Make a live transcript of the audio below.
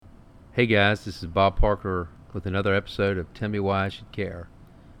Hey guys, this is Bob Parker with another episode of Tell Me Why I Should Care.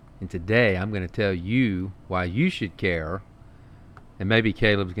 And today I'm going to tell you why you should care, and maybe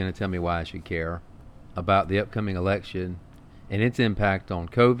Caleb's going to tell me why I should care, about the upcoming election and its impact on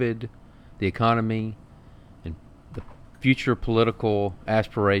COVID, the economy, and the future political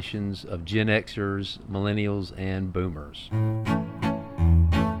aspirations of Gen Xers, millennials, and boomers.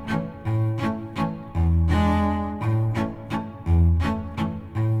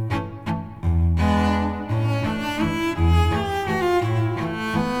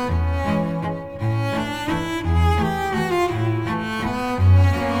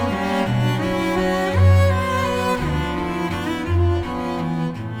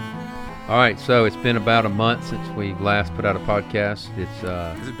 All right, so it's been about a month since we last put out a podcast.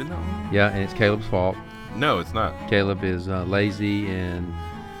 Has it been that long? Yeah, and it's Caleb's fault. No, it's not. Caleb is lazy and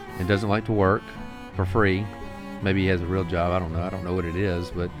doesn't like to work for free. Maybe he has a real job. I don't know. I don't know what it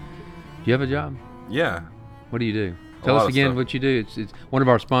is, but do you have a job? Yeah. What do you do? A Tell lot us of again stuff. what you do. It's one of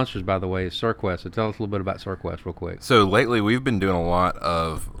our sponsors, by the way, is Surquest. So tell us a little bit about Surquest real quick. So lately we've been doing a lot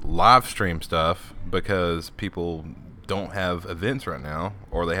of live stream stuff because people don't have events right now,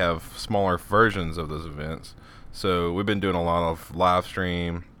 or they have smaller versions of those events. So we've been doing a lot of live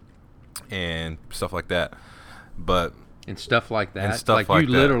stream and stuff like that. But And stuff like that. And stuff like like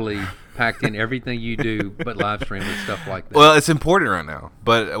you that. literally packed in everything you do but live stream and stuff like that. well, it's important right now.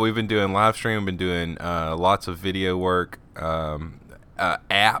 But we've been doing live stream, been doing lots of video work, apps.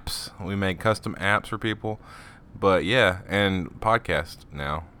 We make custom apps for people. But yeah, and podcast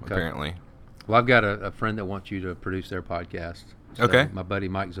now, Okay. apparently. Well, I've got a friend that wants you to produce their podcast. So Okay. My buddy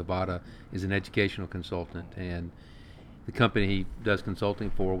Mike Zavada is an educational consultant, and the company he does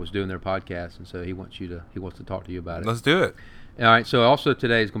consulting for was doing their podcast, and so he wants to talk to you about it. Let's do it. All right. So also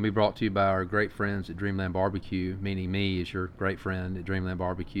today is going to be brought to you by our great friends at Dreamland Barbecue, meaning me as your great friend at Dreamland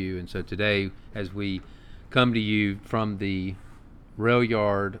Barbecue. And so today, as we come to you from the rail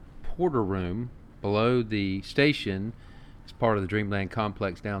yard porter room below the station, it's part of the Dreamland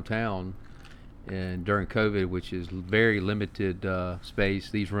complex downtown. And during COVID, which is very limited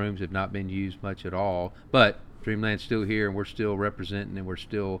space, these rooms have not been used much at all. But Dreamland's still here, and we're still representing, and we're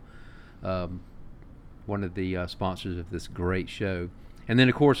still one of the sponsors of this great show. And then,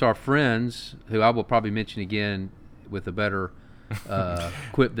 of course, our friends, who I will probably mention again with a better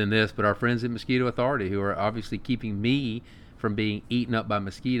quip than this, but our friends at Mosquito Authority, who are obviously keeping me from being eaten up by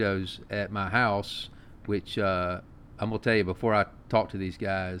mosquitoes at my house, which I'm going to tell you, before I talked to these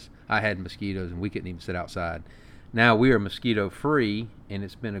guys, I had mosquitoes and we couldn't even sit outside. Now we are mosquito free, and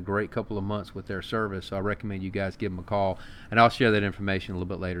it's been a great couple of months with their service. So I recommend you guys give them a call, and I'll share that information a little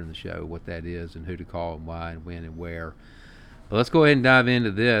bit later in the show, what that is and who to call and why and when and where. But let's go ahead and dive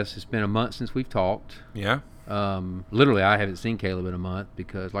into this. It's been a month since we've talked. Yeah. Literally, I haven't seen Caleb in a month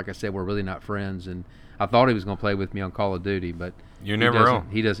because, like I said, we're really not friends. And I thought he was going to play with me on Call of Duty, but You're never on.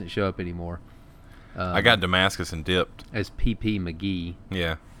 he doesn't show up anymore. I got Damascus and dipped. As PP McGee.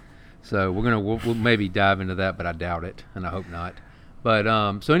 Yeah. So we'll maybe dive into that, but I doubt it, and I hope not. But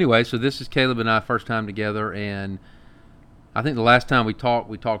so anyway, so this is Caleb and I first time together, and I think the last time we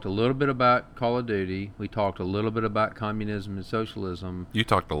talked a little bit about Call of Duty. We talked a little bit about communism and socialism, You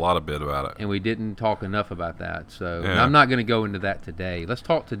talked a lot of bit about it. and we didn't talk enough about that. So Yeah. I'm not going to go into that today. Let's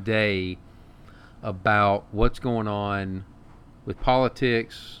talk today about what's going on with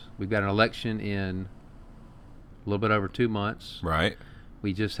politics. We've got an election in a little bit over 2 months. Right.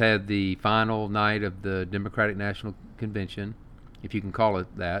 We just had the final night of the Democratic National Convention, if you can call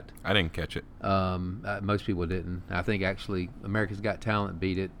it that. I didn't catch it. Most people didn't. I think actually America's Got Talent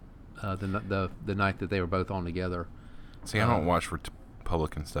beat it the night that they were both on together. See, I don't watch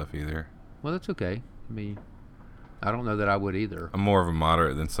Republican stuff either. Well, that's okay. I mean, I don't know that I would either. I'm more of a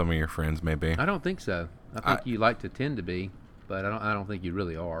moderate than some of your friends may be. I don't think so. I think you like to tend to be, but I don't think you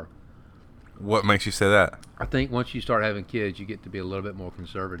really are. What makes you say that? I think once you start having kids, you get to be a little bit more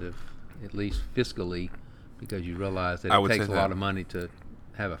conservative, at least fiscally, because you realize that I it would takes say a lot that. of money to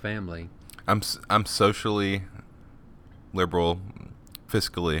have a family. I'm socially liberal,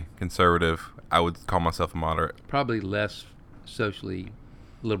 fiscally conservative. I would call myself a moderate. Probably less socially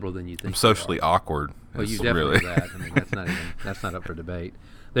liberal than you think. I'm socially awkward. Well, you It's definitely really are that. I mean, that's not up for debate.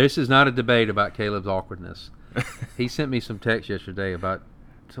 This is not a debate about Caleb's awkwardness. He sent me some text yesterday about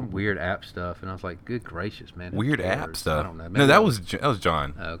some weird app stuff, and I was like, "Good gracious, man!" who weird cares? app stuff. I don't know. No, Maybe that was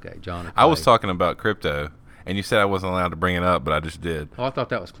John. okay. John. or I was Clay. talking about crypto, and you said I wasn't allowed to bring it up, but I just did. Oh, I thought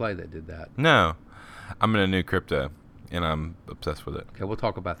that was Clay that did that. No, I'm in a new crypto, and I'm obsessed with it. Okay, we'll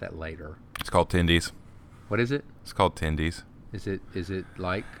talk about that later. It's called Tendies. What is it? It's called Tendies. Is it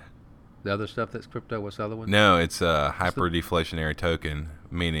like the other stuff that's crypto? What's the other one? No, it's a hyper deflationary token,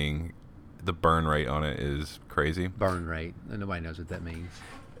 meaning the burn rate on it is crazy. Burn rate. Nobody knows what that means.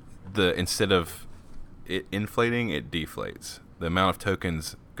 Instead of it inflating, it deflates. The amount of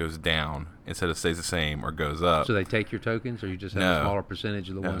tokens goes down instead of stays the same or goes up. So they take your tokens, or you just have a smaller percentage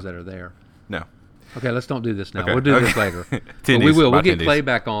of the ones that are there? No. Okay, let's don't do this now. Okay. We'll do this later. But we will. We'll get Clay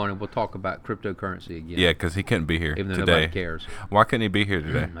back on, and we'll talk about cryptocurrency again. Yeah, because he couldn't be here even though today. Nobody cares. Why couldn't he be here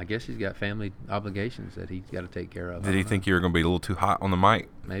today? I guess he's got family obligations that he's got to take care of. Did he think you were going to be a little too hot on the mic?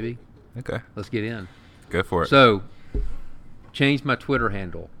 Maybe. Okay. Let's get in. Go for it. So, changed my Twitter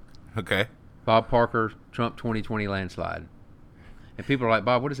handle. Okay. Bob Parker, Trump 2020 landslide. And people are like,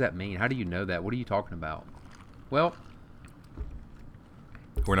 Bob, what does that mean? How do you know that? What are you talking about? Well,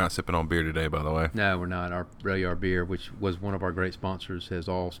 we're not sipping on beer today, by the way. no, we're not. Our Rail Yard beer, which was one of our great sponsors, has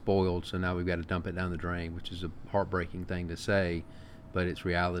all spoiled. So now we've got to dump it down the drain, which is a heartbreaking thing to say, but it's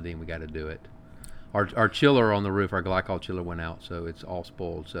reality and we got to do it. Our chiller on the roof, our glycol chiller went out, so it's all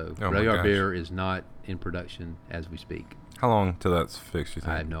spoiled. So Rail Yard beer is not in production as we speak. How long till that's fixed, you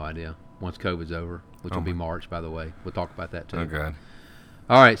think? I have no idea. Once COVID's over, which will be March, by the way. We'll talk about that too. Oh, God.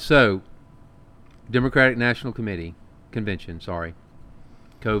 All right, so Democratic National Convention,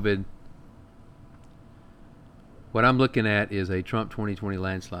 COVID. What I'm looking at is a Trump 2020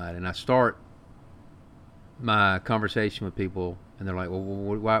 landslide, and I start my conversation with people, and they're like, well,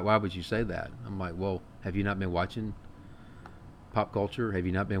 why would you say that? I'm like, well, have you not been watching pop culture? Have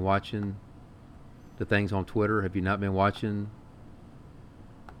you not been watching the things on Twitter? Have you not been watching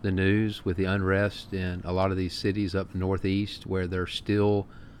the news with the unrest in a lot of these cities up northeast where they're still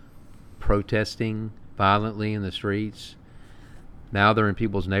protesting violently in the streets? Now they're in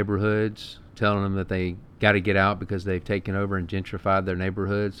people's neighborhoods telling them that they got to get out because they've taken over and gentrified their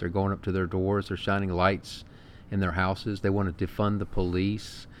neighborhoods. They're going up to their doors. They're shining lights in their houses. They want to defund the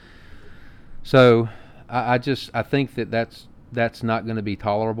police. So I think that's not going to be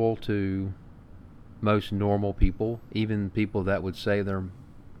tolerable to most normal people. Even people that would say they're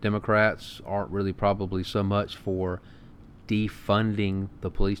Democrats aren't really probably so much for defunding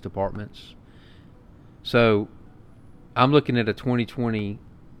the police departments. So I'm looking at a 2020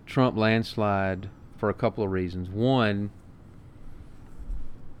 Trump landslide for a couple of reasons. One,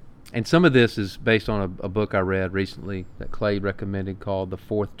 and some of this is based on a book I read recently that Clay recommended called The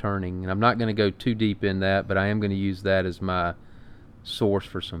Fourth Turning. And I'm not going to go too deep in that, but I am going to use that as my source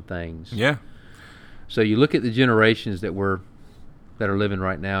for some things. Yeah. So you look at the generations that are living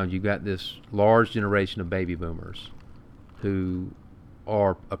right now, and you've got this large generation of baby boomers who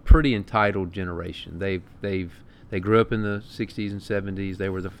are a pretty entitled generation. They grew up in the 60s and 70s. They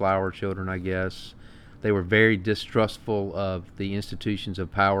were the flower children, I guess. They were very distrustful of the institutions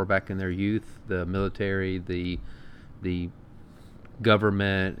of power back in their youth, the military, the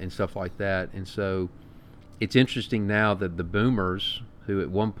government, and stuff like that. And so it's interesting now that the boomers, who at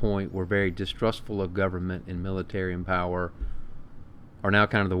one point were very distrustful of government and military and power, are now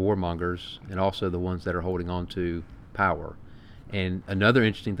kind of the warmongers and also the ones that are holding on to power. And another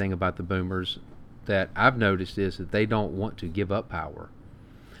interesting thing about the boomers that I've noticed is that they don't want to give up power.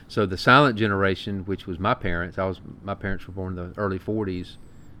 So the silent generation, which was my parents, my parents were born in the early 40s,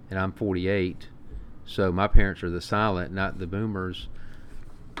 and I'm 48. So my parents are the silent, not the boomers.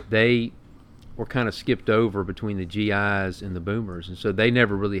 They were kind of skipped over between the GIs and the boomers, and so they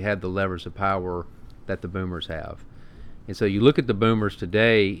never really had the levers of power that the boomers have. And so you look at the boomers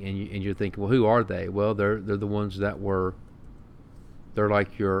today, and you're thinking, well, who are they? Well, they're the ones they're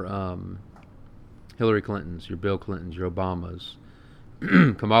like your Hillary Clintons, your Bill Clintons, your Obamas.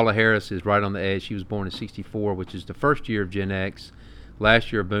 Kamala Harris is right on the edge. She was born in 64, which is the first year of Gen X,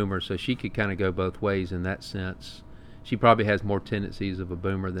 last year a boomer, so she could kind of go both ways in that sense. She probably has more tendencies of a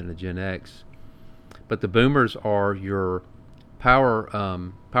boomer than a Gen X. But the boomers are your power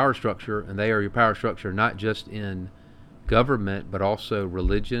structure, and they are your power structure not just in government, but also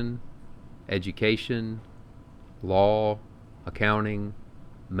religion, education, law, accounting,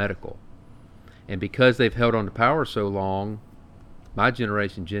 medical. And because they've held on to power so long, my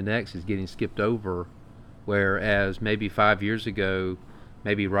generation, Gen X, is getting skipped over, whereas maybe 5 years ago,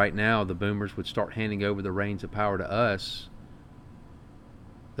 maybe right now, the boomers would start handing over the reins of power to us.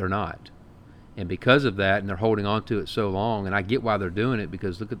 They're not. And because of that, and they're holding on to it so long, and I get why they're doing it,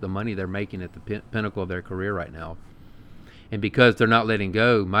 because look at the money they're making at the pinnacle of their career right now. And because they're not letting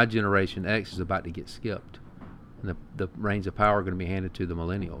go, my generation X is about to get skipped. And the reins of power are going to be handed to the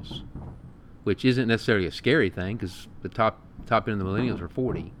millennials, which isn't necessarily a scary thing, because the top end of the millennials are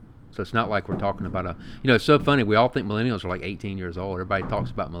 40. So it's not like we're talking about it's so funny. We all think millennials are like 18 years old. Everybody talks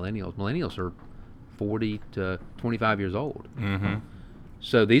about millennials. Millennials are 40 to 25 years old. Mm-hmm.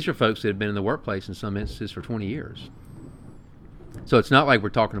 So these are folks that have been in the workplace in some instances for 20 years. So it's not like we're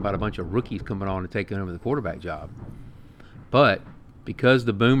talking about a bunch of rookies coming on and taking over the quarterback job. But because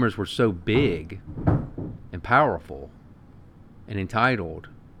the boomers were so big and powerful and entitled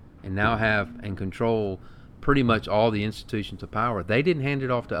and now have and control pretty much all the institutions of power, they didn't hand it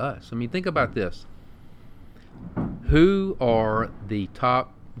off to us. I mean, think about this. Who are the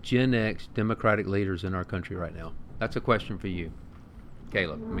top Gen X Democratic leaders in our country right now? That's a question for you,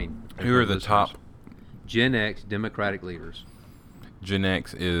 Caleb. I mean, Who are the top? Gen X Democratic leaders? Gen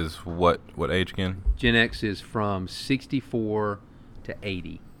X is what age again? Gen X is from 64 to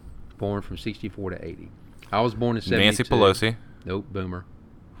 80. Born from 64 to 80. I was born in 72. Nancy Pelosi. Nope, boomer.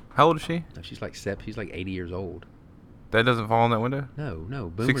 How old is she? No, she's like 80 years old. That doesn't fall in that window?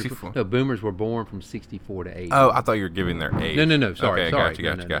 No. Boomers, 64. No, boomers were born from 64 to 80. Oh, I thought you were giving their age. No. Sorry. Okay,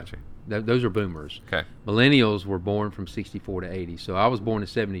 gotcha. Those are boomers. Okay. Millennials were born from 64 to 80. So I was born in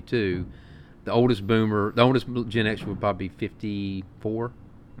 72. The oldest Gen X would probably be 54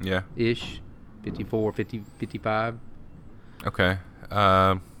 Yeah. ish. 54, 50, 55. Okay.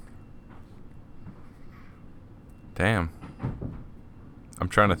 Damn. I'm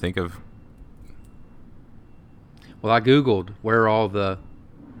trying to think of. Well, I Googled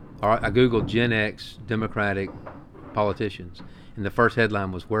I Googled Gen X Democratic politicians. And the first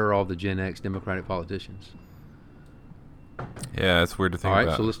headline was, where are all the Gen X Democratic politicians? Yeah, it's weird to think All right,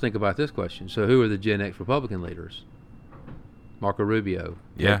 about. so let's think about this question. So who are the Gen X Republican leaders? Marco Rubio,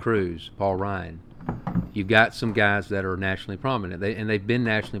 Yeah. Ted Cruz, Paul Ryan. You've got some guys that are nationally prominent, and they've been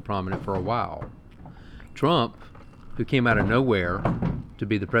nationally prominent for a while. Trump, who came out of nowhere to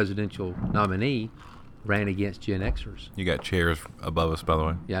be the presidential nominee, ran against Gen Xers. You got chairs above us, by the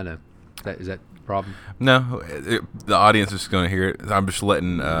way. Yeah, I know. Is that a problem? No, the audience is going to hear it. I'm just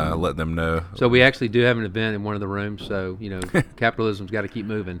letting them know. So we actually do have an event in one of the rooms. So, capitalism's got to keep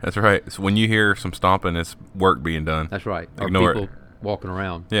moving. That's right. So when you hear some stomping, it's work being done. That's right. Ignore or people it. walking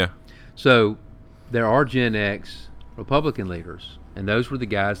around. Yeah. So there are Gen X Republican leaders, and those were the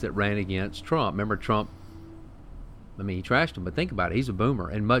guys that ran against Trump. Remember Trump? I mean, he trashed him, but think about it. He's a boomer,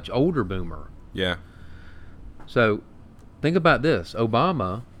 and much older boomer. Yeah. So think about this.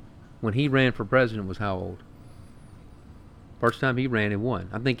 Obama, when he ran for president, was how old? First time he ran and won.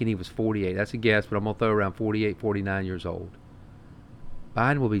 I'm thinking he was 48. That's a guess, but I'm going to throw around 48, 49 years old.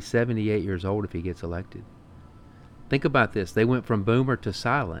 Biden will be 78 years old if he gets elected. Think about this. They went from boomer to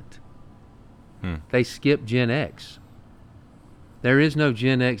silent. They skipped Gen X. There is no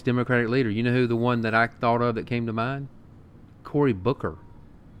Gen X Democratic leader. You know who the one that I thought of that came to mind? Cory Booker.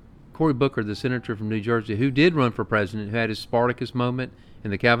 Cory Booker, the senator from New Jersey, who did run for president, who had his Spartacus moment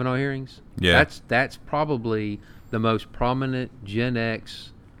in the Kavanaugh hearings. Yeah. That's probably the most prominent Gen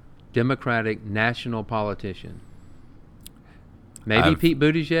X Democratic national politician. Maybe Pete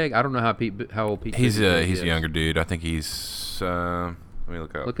Buttigieg. I don't know how old Pete. He's Buttigieg he's is. a younger dude. I think he's. Let me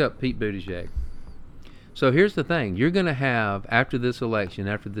look up. Look up Pete Buttigieg. So here's the thing: you're going to have after this election,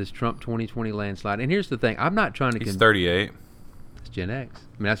 after this Trump 2020 landslide, and here's the thing: I'm not trying to. He's 38. It's Gen X.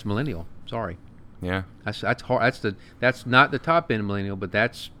 I mean, that's millennial. Sorry. Yeah. That's hard. That's not the top end millennial, but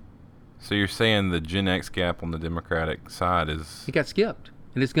that's. So you're saying the Gen X gap on the Democratic side is. It got skipped,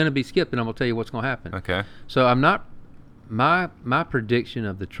 and it's going to be skipped, and I'm going to tell you what's going to happen. Okay. So I'm not. My prediction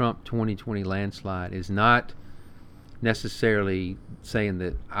of the Trump 2020 landslide is not necessarily saying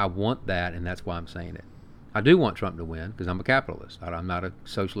that I want that, and that's why I'm saying it. I do want Trump to win because I'm a capitalist. I'm not a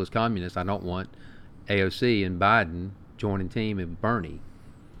socialist communist. I don't want AOC and Biden joining team and Bernie.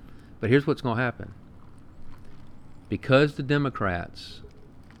 But here's what's going to happen. Because the Democrats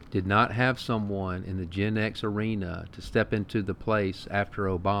did not have someone in the Gen X arena to step into the place after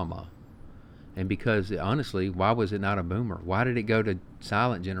Obama, and because, honestly, why was it not a boomer? Why did it go to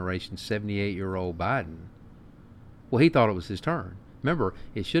silent generation 78-year-old Biden? Well, he thought it was his turn. Remember,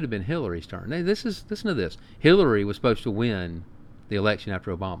 it should have been Hillary's turn. Now, listen to this. Hillary was supposed to win the election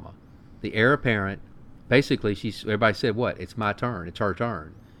after Obama. The heir apparent, basically, everybody said, what? It's my turn. It's her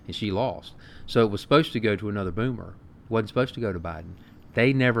turn. And she lost. So it was supposed to go to another boomer. It wasn't supposed to go to Biden.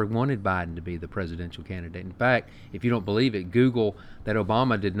 They never wanted Biden to be the presidential candidate. In fact, if you don't believe it, Google that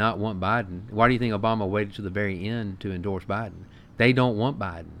Obama did not want Biden. Why do you think Obama waited to the very end to endorse Biden? They don't want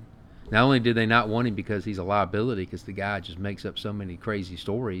Biden. Not only did they not want him because he's a liability, because the guy just makes up so many crazy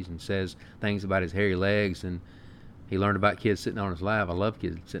stories and says things about his hairy legs, and he learned about kids sitting on his lap. I love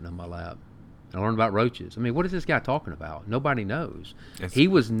kids sitting on my lap. I learned about roaches. I mean, what is this guy talking about? Nobody knows. He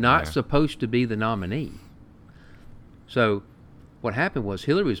was not supposed to be the nominee. So what happened was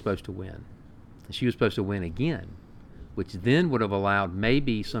Hillary was supposed to win. And she was supposed to win again, which then would have allowed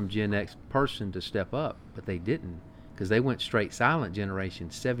maybe some Gen X person to step up, but they didn't because they went straight silent generation,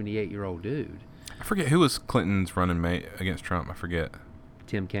 78-year-old dude. I forget who was Clinton's running mate against Trump. I forget.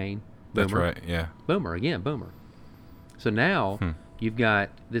 Tim Kaine. That's Boomer. right. Yeah. Boomer again. Boomer. So now you've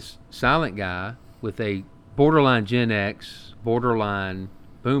got this silent guy with a borderline Gen X, borderline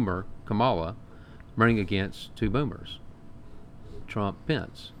Boomer, Kamala, running against two Boomers, Trump,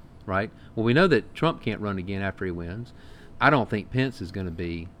 Pence. Right? Well, we know that Trump can't run again after he wins. I don't think Pence is going to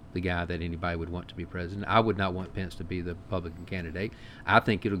be the guy that anybody would want to be president. I would not want Pence to be the Republican candidate. I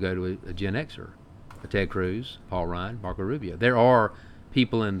think it'll go to a Gen Xer, a Ted Cruz, Paul Ryan, Marco Rubio. There are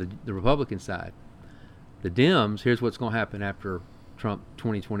people in the Republican side. The Dems, here's what's going to happen after Trump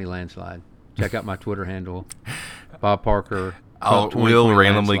 2020 landslide. Check out my Twitter handle, Bob Parker. We'll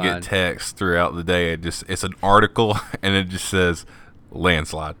randomly get texts throughout the day. It's an article, and it just says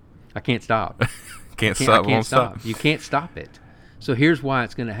landslide. I can't stop. Can't stop. You can't stop it. So here's why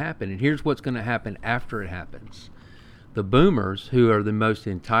it's going to happen, and here's what's going to happen after it happens. The Boomers, who are the most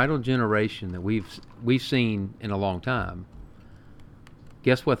entitled generation that we've seen in a long time,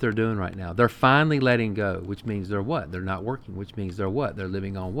 guess what they're doing right now? They're finally letting go, which means they're what? They're not working, which means they're what? They're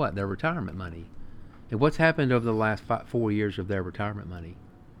living on what? Their retirement money. And what's happened over the last 4 years of their retirement money?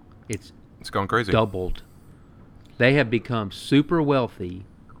 It's gone crazy. Doubled. They have become super wealthy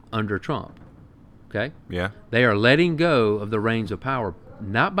under Trump. Okay? Yeah. They are letting go of the reins of power,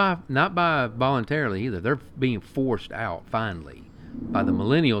 not by voluntarily either. They're being forced out finally by the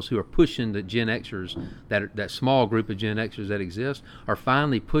millennials who are pushing the Gen Xers, that small group of Gen Xers that exist, are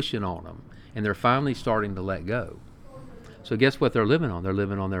finally pushing on them, and they're finally starting to let go. So guess what they're living on? They're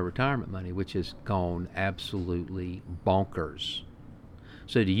living on their retirement money, which has gone absolutely bonkers.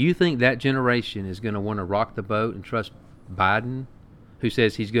 So do you think that generation is going to want to rock the boat and trust Biden, who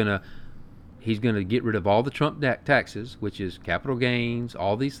says he's going to get rid of all the Trump taxes, which is capital gains,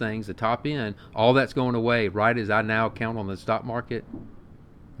 all these things, the top end, all that's going away right as I now count on the stock market?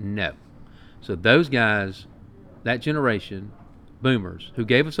 No. So those guys, that generation, Boomers, who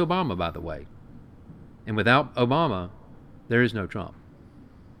gave us Obama, by the way, and without Obama, there is no Trump.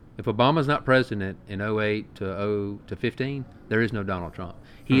 If Obama's not president in 08 to 15, there is no Donald Trump.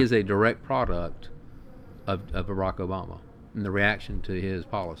 He is a direct product of Barack Obama and the reaction to his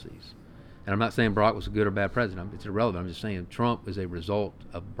policies. And I'm not saying Barack was a good or bad president. It's irrelevant. I'm just saying Trump is a result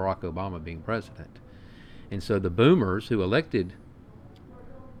of Barack Obama being president. And so the Boomers who elected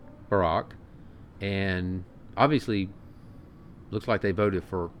Barack, and obviously looks like they voted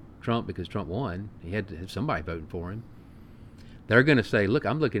for Trump because Trump won. He had to have somebody voting for him. They're going to say, look,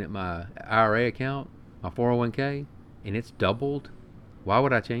 I'm looking at my IRA account, my 401k, and it's doubled. Why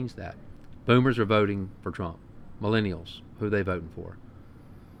would I change that? Boomers are voting for Trump. Millennials, who are they voting for?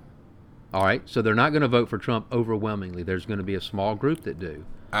 All right, so they're not going to vote for Trump overwhelmingly. There's going to be a small group that do.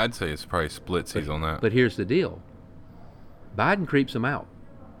 I'd say it's probably splitsies on that. But here's the deal. Biden creeps them out.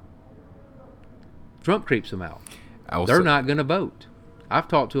 Trump creeps them out. They're not going to vote. I've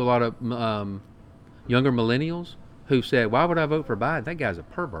talked to a lot of younger millennials who said, why would I vote for Biden? That guy's a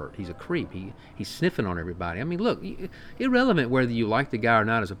pervert. He's a creep. He's sniffing on everybody. I mean, look, irrelevant whether you like the guy or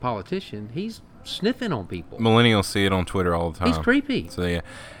not as a politician, he's sniffing on people. Millennials see it on Twitter all the time. He's creepy. So yeah,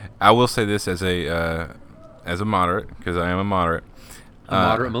 I will say this as a moderate, because I am a moderate. A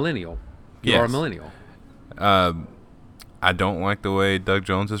moderate millennial. You are a millennial. I don't like the way Doug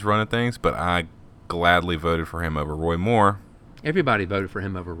Jones is running things, but I gladly voted for him over Roy Moore. Everybody voted for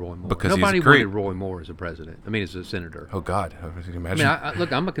him over Roy Moore. Because nobody he's a creep. wanted Roy Moore as a president. I mean, as a senator. Oh God, can you imagine? I mean,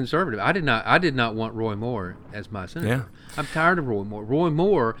 look, I'm a conservative. I did not want Roy Moore as my senator. Yeah. I'm tired of Roy Moore. Roy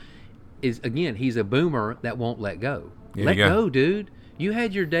Moore is, again, he's a boomer that won't let go. Yeah, let go, dude. You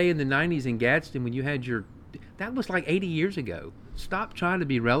had your day in the 90s in Gadsden when you had that was like 80 years ago. Stop trying to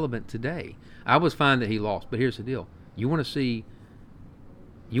be relevant today. I was fine that he lost, but here's the deal. You want to see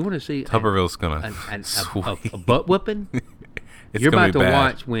Tuberville's gonna a butt whooping? You're about to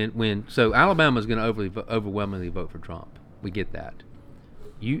watch when so Alabama's going to overwhelmingly vote for Trump. We get that.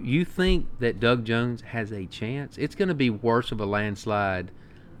 You think that Doug Jones has a chance? It's going to be worse of a landslide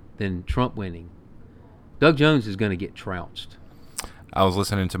than Trump winning. Doug Jones is going to get trounced. I was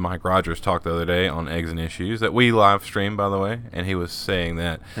listening to Mike Rogers talk the other day on Eggs and Issues that we live streamed, by the way, and he was saying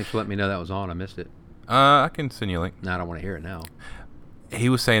that. Thanks for letting me know that was on. I missed it. I can send you a link. No, I don't want to hear it now. He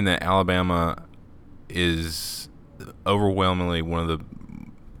was saying that Alabama is overwhelmingly one of the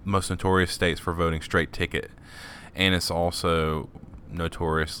most notorious states for voting straight ticket, and it's also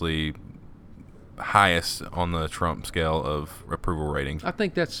notoriously highest on the Trump scale of approval ratings. I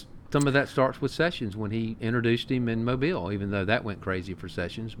think some of that starts with Sessions when he introduced him in Mobile, even though that went crazy for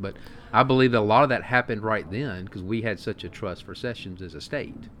Sessions. But I believe that a lot of that happened right then because we had such a trust for Sessions as a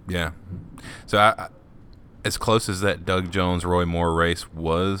state. Yeah. So as close as that Doug Jones-Roy Moore race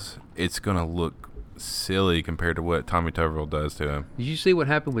was, it's going to look silly compared to what Tommy Tuberville does to him. Did you see what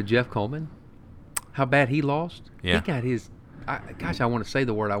happened with Jeff Coleman? How bad he lost? Yeah. He got his, I want to say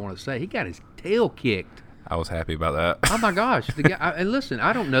the word I want to say. He got his tail kicked. I was happy about that. Oh my gosh. The guy, and listen,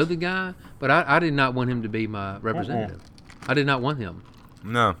 I don't know the guy, but I did not want him to be my representative. I did not want him.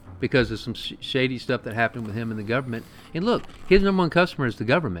 No. Because of some shady stuff that happened with him in the government. And look, his number one customer is the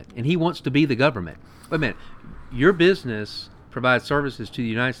government, and he wants to be the government. Wait a minute. Your business provides services to the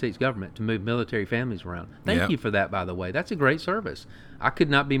United States government to move military families around. Thank you for that, by the way. That's a great service. I could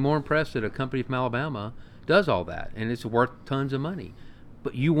not be more impressed that a company from Alabama does all that, and it's worth tons of money.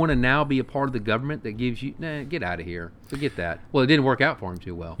 But you want to now be a part of the government that gives you, get out of here. Forget that. Well, it didn't work out for him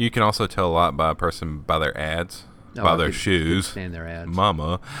too well. You can also tell a lot by a person by their ads, by their shoes. Stand their ads.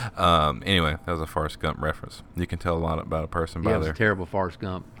 Mama. Anyway, that was a Forrest Gump reference. You can tell a lot about a person by their... Yeah, it was a terrible Forrest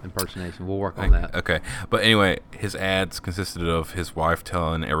Gump impersonation. We'll work on that. Okay. But anyway, his ads consisted of his wife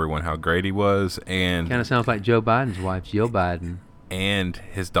telling everyone how great he was, and... Kind of sounds like Joe Biden's wife, Jill Biden. And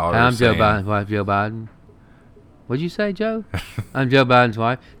his daughter I'm saying... Joe Biden's wife, Joe Biden. What'd you say, Joe? I'm Joe Biden's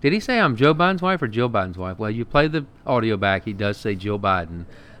wife. Did he say I'm Joe Biden's wife or Jill Biden's wife? Well, you play the audio back. He does say Jill Biden.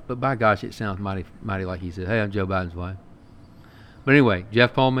 But by gosh, it sounds mighty like he said, hey, I'm Joe Biden's wife. But anyway,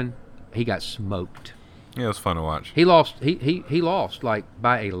 Jeff Coleman, he got smoked. Yeah, it was fun to watch. He lost. He lost like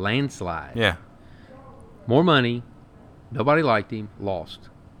by a landslide. Yeah. More money. Nobody liked him. Lost.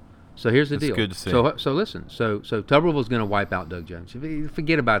 So here's the deal. It's good to see. So listen. So Tuberville's going to wipe out Doug Jones.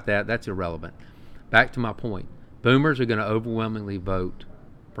 Forget about that. That's irrelevant. Back to my point. Boomers are going to overwhelmingly vote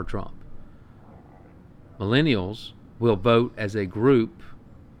for Trump. Millennials will vote as a group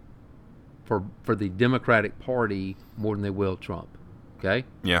for the Democratic Party more than they will Trump. Okay?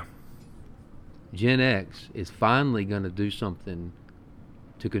 Yeah. Gen X is finally going to do something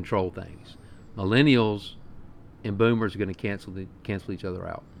to control things. Millennials and boomers are going to cancel each other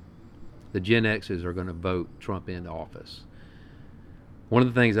out. The Gen X's are going to vote Trump into office. One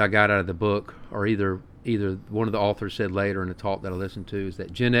of the things I got out of the book, or either one of the authors said later in a talk that I listened to, is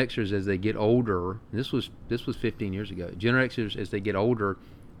that Gen Xers, as they get older, and this was 15 years ago, Gen Xers, as they get older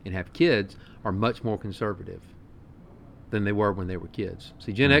and have kids, are much more conservative than they were when they were kids.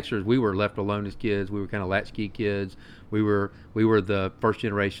 See, Gen Xers, we were left alone as kids. We were kind of latchkey kids. We were the first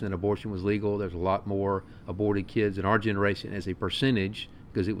generation that abortion was legal. There's a lot more aborted kids in our generation as a percentage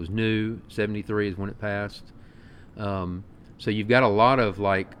because it was new. 73 is when it passed. So you've got a lot of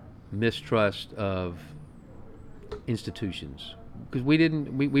like mistrust of institutions because we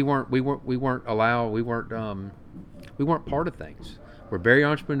weren't part of things. We're very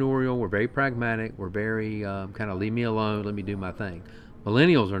entrepreneurial. We're very pragmatic. We're very kind of leave me alone. Let me do my thing.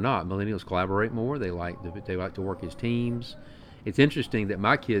 Millennials are not. Millennials collaborate more. They like to work as teams. It's interesting that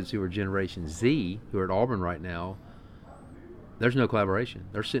my kids who are Generation Z, who are at Auburn right now, there's no collaboration.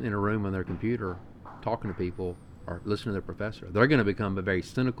 They're sitting in a room on their computer talking to people or listening to their professor. They're going to become a very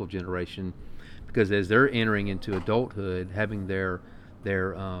cynical generation because as they're entering into adulthood, having their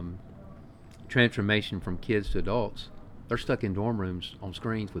transformation from kids to adults, they're stuck in dorm rooms on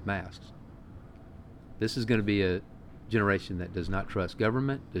screens with masks. This is going to be a generation that does not trust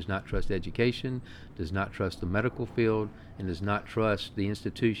government, does not trust education, does not trust the medical field, and does not trust the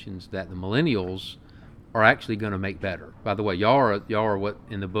institutions that the millennials are actually going to make better. By the way, y'all are what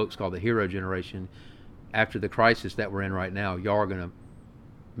in the book's called the hero generation. After the crisis that we're in right now, y'all are going to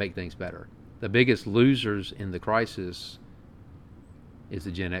make things better. The biggest losers in the crisis is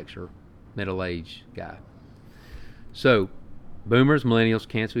the Gen Xer, middle-aged guy. So, boomers, millennials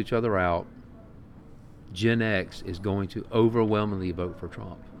cancel each other out. Gen X is going to overwhelmingly vote for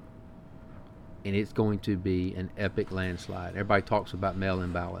Trump. And it's going to be an epic landslide. Everybody talks about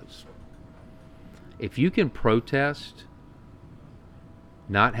mail-in ballots. If you can protest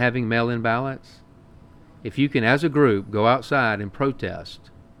not having mail-in ballots, if you can, as a group, go outside and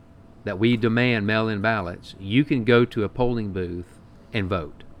protest that we demand mail-in ballots, you can go to a polling booth and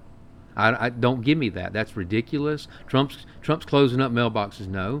vote. I don't give me that. That's ridiculous. Trump's closing up mailboxes.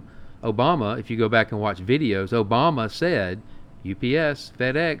 No. Obama, if you go back and watch videos, Obama said, UPS,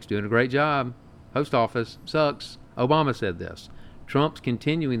 FedEx, doing a great job. Post office sucks. Obama said this. Trump's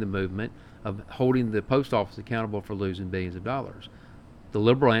continuing the movement of holding the post office accountable for losing billions of dollars. The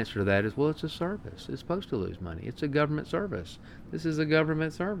liberal answer to that is, well, it's a service. It's supposed to lose money. It's a government service. This is a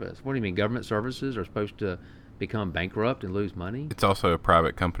government service. What do you mean? Government services are supposed to become bankrupt and lose money? It's also a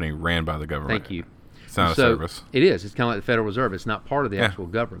private company ran by the government. Thank you. It's not a service. It is. It's kind of like the Federal Reserve. It's not part of the actual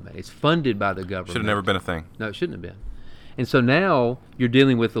government. It's funded by the government. Should have never been a thing. No, it shouldn't have been. And so now you're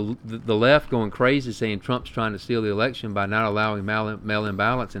dealing with the left going crazy saying Trump's trying to steal the election by not allowing mail-in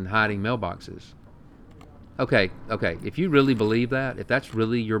ballots and hiding mailboxes. Okay. If you really believe that, if that's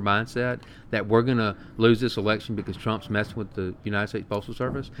really your mindset, that we're going to lose this election because Trump's messing with the United States Postal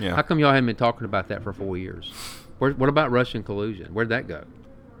Service, Yeah. how come y'all haven't been talking about that for 4 years? What about Russian collusion? Where'd that go?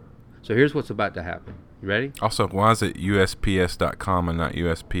 So here's what's about to happen. You ready? Also, why is it USPS.com and not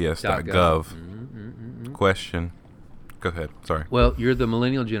USPS.gov? Question. Go ahead. Sorry. Well, you're the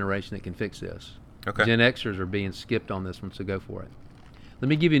millennial generation that can fix this. Okay. Gen Xers are being skipped on this one, so go for it. Let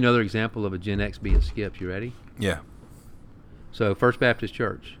me give you another example of a Gen X being skipped. You ready? Yeah. So First Baptist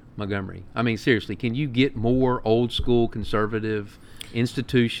Church, Montgomery. I mean, seriously, can you get more old school conservative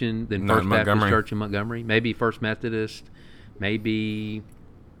institution than Not First in Baptist Montgomery. Church in Montgomery? Maybe First Methodist, maybe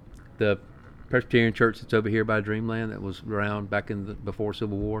the Presbyterian church that's over here by Dreamland that was around back in before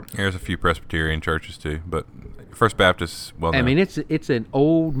Civil War. There's a few Presbyterian churches too, but First Baptist, well, I no. mean, it's an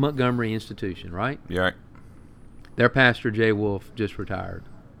old Montgomery institution, right? You're right. Their pastor, Jay Wolf, just retired.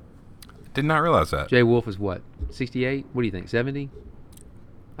 Did not realize that. Jay Wolf is what, 68? What do you think, 70?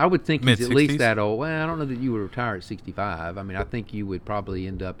 I would think he's at Mid-60s? least that old. Well, I don't know that you would retire at 65. I mean, I think you would probably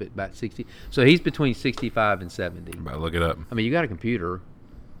end up at about 60. So he's between 65 and 70. I'm about to look it up. I mean, you got a computer.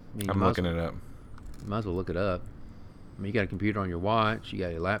 I mean, I'm looking it up. You might as well look it up. I mean, you got a computer on your watch. You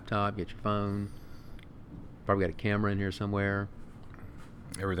got your laptop. You got your phone. Probably got a camera in here somewhere.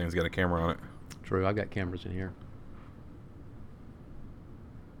 Everything's got a camera on it. True, I got cameras in here.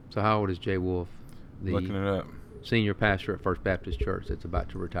 So how old is Jay Wolf, Looking the it up. senior pastor at First Baptist Church that's about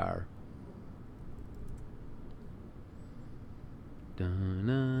to retire?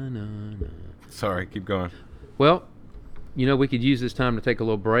 Dun-na-na-na. Sorry, keep going. Well, you know, we could use this time to take a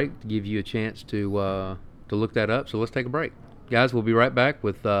little break to give you a chance to look that up. So let's take a break. Guys, we'll be right back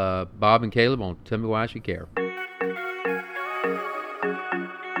with Bob and Caleb on Tell Me Why I Should Care.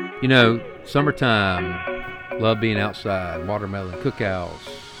 You know, summertime, love being outside, watermelon,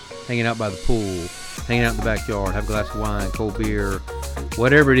 cookouts, hanging out by the pool, hanging out in the backyard, have a glass of wine, cold beer,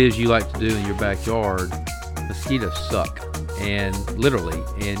 whatever it is you like to do in your backyard. Mosquitoes suck, and literally.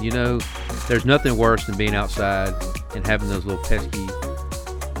 And you know, there's nothing worse than being outside and having those little pesky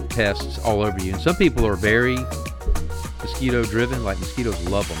pests all over you. And some people are very mosquito driven, like mosquitoes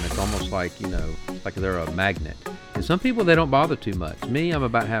love them. It's almost like, you know, like they're a magnet. And some people, they don't bother too much. Me, I'm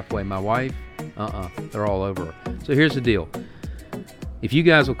about halfway. My wife, they're all over her. So here's the deal. If you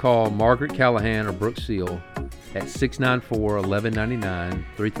guys will call Margaret Callahan or Brooke Seal at 694-1199,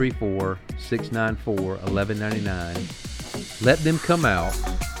 334-694-1199, let them come out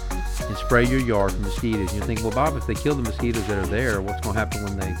and spray your yard for mosquitoes. And you're thinking, well, Bob, if they kill the mosquitoes that are there, what's going to happen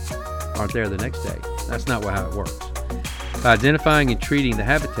when they aren't there the next day? That's not how it works. By identifying and treating the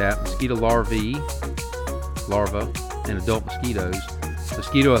habitat, mosquito larvae, and adult mosquitoes,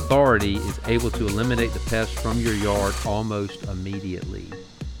 Mosquito Authority is able to eliminate the pests from your yard almost immediately.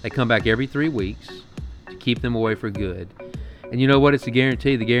 They come back every 3 weeks to keep them away for good. And you know what? It's a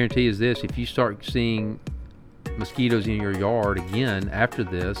guarantee. The guarantee is this: if you start seeing mosquitoes in your yard again after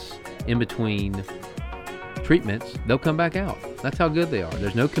this, in between treatments, they'll come back out. That's how good they are.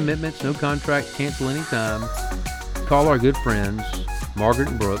 There's no commitments, no contracts, cancel anytime. Call our good friends, Margaret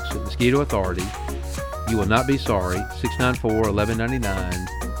and Brooks at Mosquito Authority. You will not be sorry.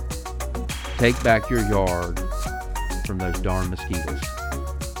 694-1199. Take back your yard from those darn mosquitoes.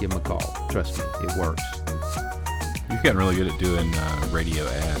 Give them a call. Trust me, it works. You've gotten really good at doing radio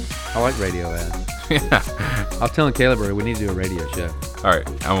ads. I like radio ads. Yeah. I was telling Caleb we need to do a radio show. All right,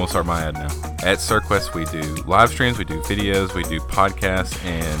 I'm going to start my ad now. At CirQuest, we do live streams, we do videos, we do podcasts,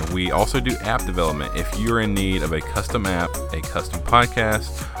 and we also do app development. If you're in need of a custom app, a custom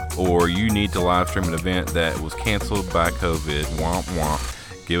podcast, or you need to live stream an event that was canceled by COVID, womp womp,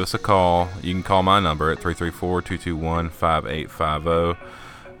 give us a call. You can call my number at 334-221-5850.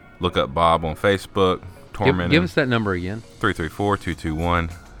 Look up Bob on Facebook. Give us that number again.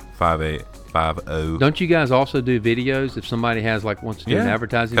 334-221-5850. Don't you guys also do videos? If somebody wants to do an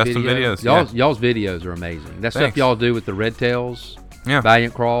advertising custom video? videos. Y'all's videos are amazing. That stuff y'all do with the Red Tails,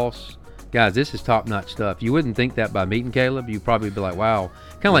 Valiant Cross. Guys, this is top-notch stuff. You wouldn't think that by meeting Caleb. You'd probably be like, wow.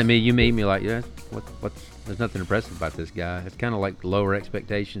 Kind of like me. You meet me like, yeah, there's nothing impressive about this guy. It's kind of like lower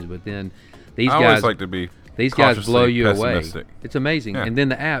expectations, but then these guys... I always like to be These guys blow you away. pessimistic. It's amazing. Yeah. And then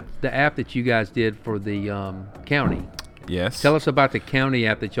the app that you guys did for the county. Yes. Tell us about the county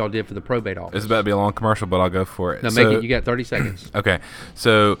app that y'all did for the probate office. It's about to be a long commercial, but I'll go for it. No, make it. You got 30 seconds. Okay.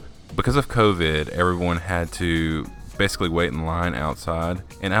 So because of COVID, everyone had to basically wait in line outside.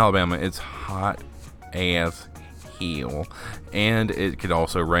 In Alabama, it's hot as hell, and it could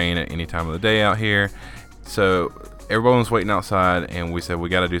also rain at any time of the day out here. So everyone was waiting outside, and we said we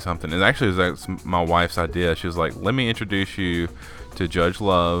got to do something. And actually, that's my wife's idea. She was like, "Let me introduce you to Judge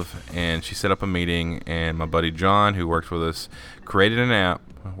Love," and she set up a meeting. And my buddy John, who works with us, created an app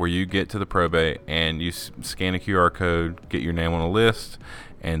where you get to the probate and you scan a QR code, get your name on a list,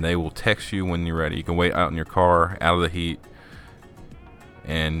 and they will text you when you're ready. You can wait out in your car, out of the heat,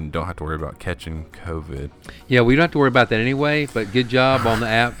 and don't have to worry about catching COVID. Yeah, we don't have to worry about that anyway, but good job on the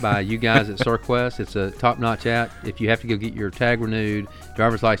app by you guys at SirQuest. It's a top-notch app. If you have to go get your tag renewed,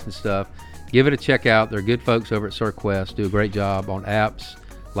 driver's license stuff, give it a check out. They're good folks over at SirQuest, do a great job on apps,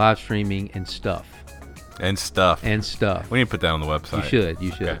 live streaming, and stuff. And stuff. And stuff. We need to put that on the website.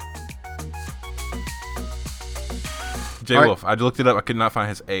 You should. Okay. Jay Wolf, I looked it up. I could not find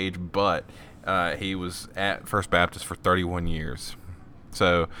his age, but he was at First Baptist for 31 years.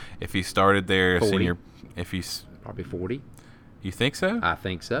 So if he started there, 40. if he's Probably 40. You think so? I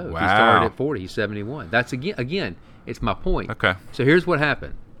think so. Wow. If he started at 40, he's 71. That's again, it's my point. Okay. So here's what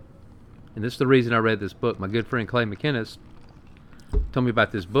happened. And this is the reason I read this book. My good friend Clay McInnes told me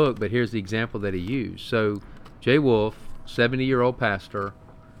about this book, but here's the example that he used. So Jay Wolf, 70-year-old pastor,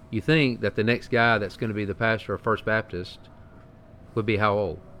 you think that the next guy that's going to be the pastor of First Baptist would be how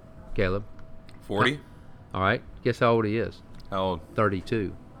old, Caleb? 40? All right. Guess how old he is? How old?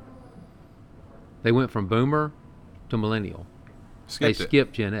 32. They went from boomer to millennial. They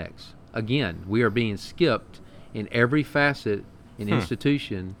skipped Gen X. Again, we are being skipped in every facet and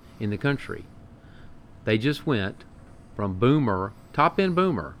institution in the country. They just went from boomer, top-end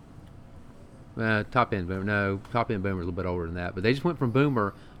boomer. Top-end boomer is a little bit older than that. But they just went from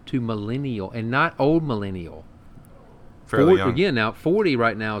boomer to millennial, and not old millennial. Fairly young. Again, now 40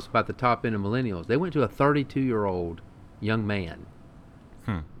 right now is about the top end of millennials. They went to a 32-year-old young man.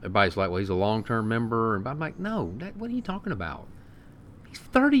 Everybody's like, well, he's a long-term member. And I'm like, no, what are you talking about? He's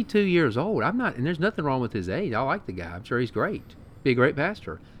 32 years old. I'm not, and there's nothing wrong with his age. I like the guy. I'm sure he's great. Be a great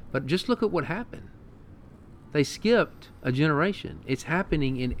pastor. But just look at what happened. They skipped a generation. It's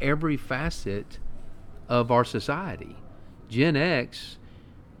happening in every facet of our society. Gen X,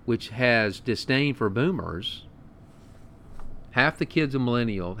 which has disdain for boomers, half the kids are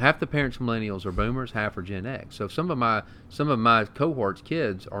millennial, half the parents of millennials are boomers, half are Gen X. So some of my cohort's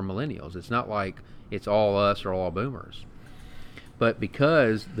kids are millennials. It's not like it's all us or all boomers. But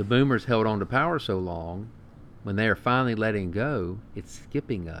because the boomers held on to power so long, when they are finally letting go, it's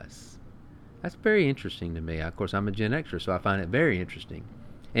skipping us. That's very interesting to me. Of course, I'm a Gen Xer, so I find it very interesting.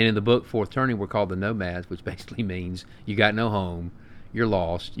 And in the book Fourth Turning, we're called the Nomads, which basically means you got no home, you're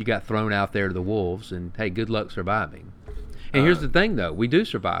lost, you got thrown out there to the wolves, and hey, good luck surviving. And here's the thing, though. We do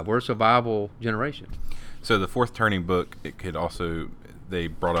survive. We're a survival generation. So the Fourth Turning book, it could also, they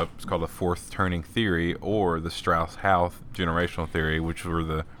brought up, it's called the Fourth Turning Theory, or the Strauss-Howe generational theory, which were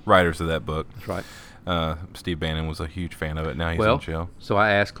the writers of that book. That's right. Steve Bannon was a huge fan of it. Now he's in jail. So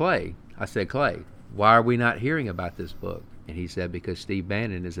I asked Clay. I said, Clay, why are we not hearing about this book? And he said, because Steve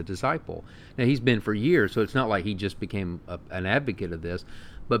Bannon is a disciple. Now, he's been for years, so it's not like he just became an advocate of this.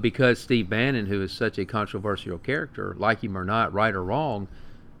 But because Steve Bannon, who is such a controversial character, like him or not, right or wrong,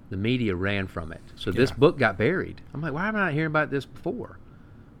 the media ran from it. So this book got buried. I'm like, why am I not hearing about this before?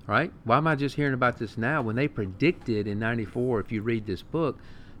 Right? Why am I just hearing about this now when they predicted in 94, if you read this book,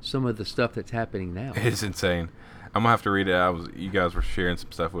 some of the stuff that's happening now? It's insane. I'm going to have to read it. You guys were sharing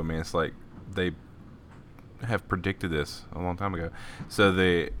some stuff with me. It's like they have predicted this a long time ago. So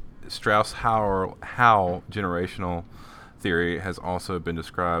the Strauss-Howe generational theory has also been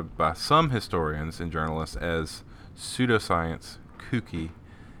described by some historians and journalists as pseudoscience, kooky,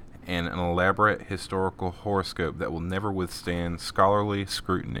 and an elaborate historical horoscope that will never withstand scholarly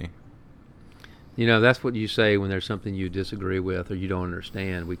scrutiny. You know, that's what you say when there's something you disagree with or you don't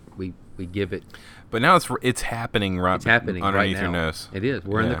understand. We give it. But now it's happening It's happening underneath right now. your nose. It is.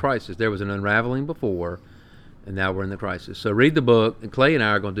 We're in the crisis. There was an unraveling before, and now we're in the crisis. So read the book, and Clay and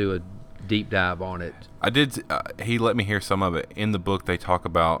I are going to do a deep dive on it. I did. He let me hear some of it. In the book, they talk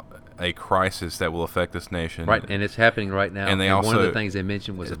about a crisis that will affect this nation. Right, and it's happening right now. And one of the things they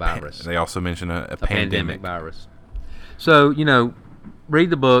mentioned was a virus. They also mentioned a pandemic virus. So, read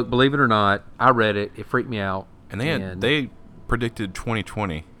the book. Believe it or not, I read it. It freaked me out. And they predicted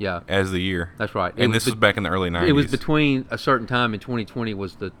 2020 as the year. That's right. And this was back in the early 90s. It was between a certain time, and 2020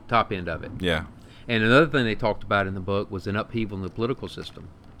 was the top end of it. Yeah. And another thing they talked about in the book was an upheaval in the political system.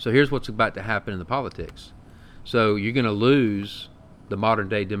 So here's what's about to happen in the politics. So you're going to lose the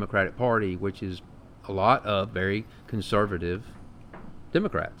modern-day Democratic Party, which is a lot of very conservative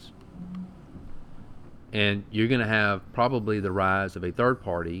Democrats. And you're going to have probably the rise of a third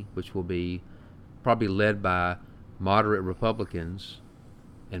party, which will be probably led by moderate Republicans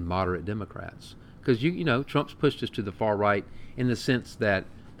and moderate Democrats. because Trump's pushed us to the far right in the sense that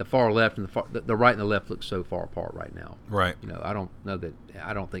the far left and the right and the left look so far apart right now. Right. I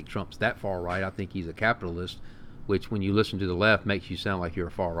don't think Trump's that far right. I think he's a capitalist, which when you listen to the left makes you sound like you're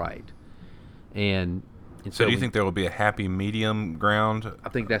a far right. And so do you think there will be a happy medium ground? I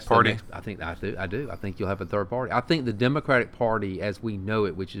think that's party. I do. I think you'll have a third party. I think the Democratic Party, as we know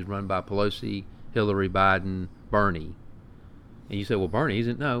it, which is run by Pelosi, Hillary, Biden, Bernie. And you say, well, Bernie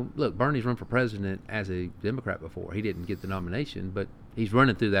isn't. No, look, Bernie's run for president as a Democrat before. He didn't get the nomination, but he's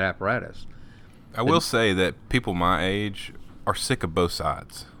running through that apparatus. I will say that people my age are sick of both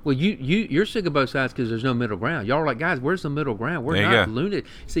sides. Well, you're sick of both sides because there's no middle ground. Y'all are like, guys, where's the middle ground? We're not lunatic.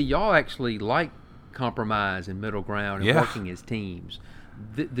 See, y'all actually like compromise and middle ground and working as teams.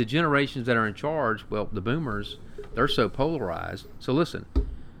 The generations that are in charge, well, the boomers, they're so polarized. So listen,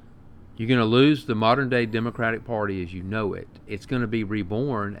 you're going to lose the modern day Democratic Party as you know it. It's going to be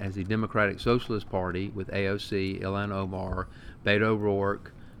reborn as the Democratic Socialist Party with AOC, Ilhan Omar, Beto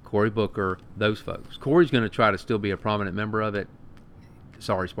O'Rourke, Cory Booker, those folks. Cory's going to try to still be a prominent member of it.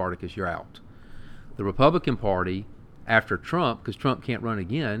 Sorry, Spartacus, you're out. The Republican Party, after Trump, because Trump can't run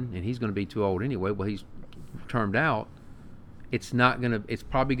again, and he's going to be too old anyway, well, he's termed out, it's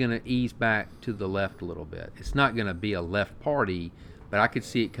probably going to ease back to the left a little bit. It's not going to be a left party, but I could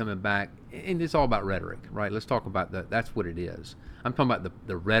see it coming back, and it's all about rhetoric, right? Let's talk about that. That's what it is. I'm talking about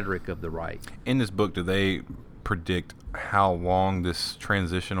the rhetoric of the right. In this book, do they predict how long this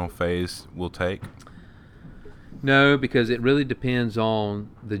transitional phase will take? No, because it really depends on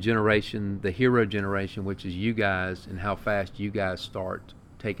the generation, the hero generation, which is you guys, and how fast you guys start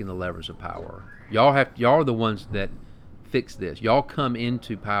taking the levers of power. Y'all are the ones that fix this. Y'all come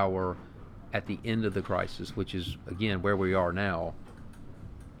into power at the end of the crisis, which is, again, where we are now.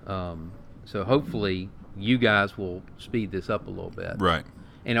 So hopefully you guys will speed this up a little bit. Right.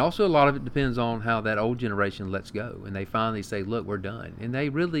 And also a lot of it depends on how that old generation lets go, and they finally say, look, we're done. And they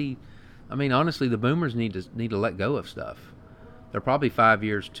really, I mean, honestly, the boomers need to let go of stuff. They're probably 5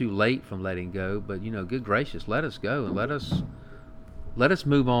 years too late from letting go, but good gracious, let us go and let us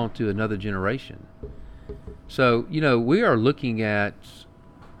move on to another generation. So, we are looking at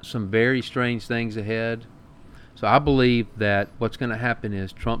some very strange things ahead. So I believe that what's going to happen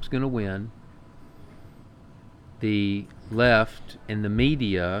is Trump's going to win. The left and the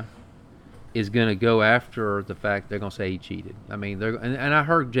media is going to go after the fact they're going to say he cheated. I mean, and I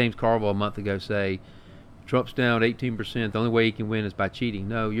heard James Carville a month ago say Trump's down 18%. The only way he can win is by cheating.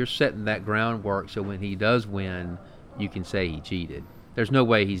 No, you're setting that groundwork so when he does win, you can say he cheated. There's no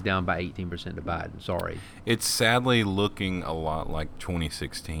way he's down by 18% to Biden. Sorry. It's sadly looking a lot like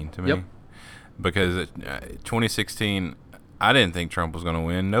 2016 to me. Yep. Because 2016, I didn't think Trump was going to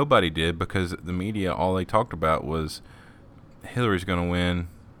win. Nobody did, because the media, all they talked about was Hillary's going to win,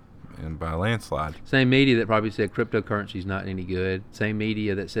 and by a landslide. Same media that probably said cryptocurrency's not any good. Same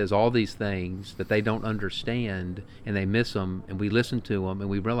media that says all these things that they don't understand, and they miss them, and we listen to them, and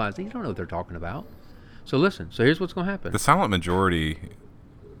we realize they don't know what they're talking about. So listen. So here's what's going to happen. The silent majority.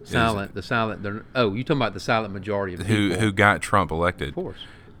 You talking about the silent majority of people who got Trump elected? Of course.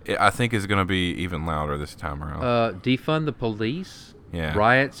 I think is going to be even louder this time around. Defund the police. Yeah.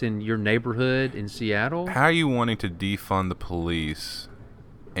 Riots in your neighborhood in Seattle. How are you wanting to defund the police,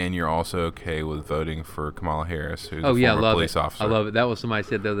 and you're also okay with voting for Kamala Harris, who's a former police officer? I love it. That was somebody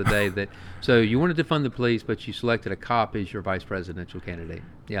said the other day that. So you wanted to defund the police, but you selected a cop as your vice presidential candidate.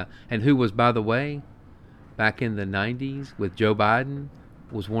 Yeah, and who was, by the way, back in the 90s with Joe Biden,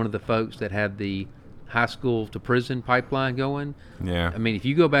 was one of the folks that had the high school to prison pipeline going. Yeah. I mean, if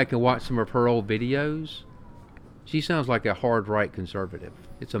you go back and watch some of her old videos, she sounds like a hard right conservative.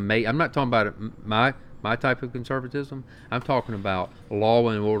 It's amazing. I'm not talking about my type of conservatism. I'm talking about law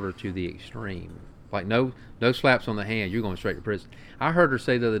and order to the extreme. Like no slaps on the hand. You're going straight to prison. I heard her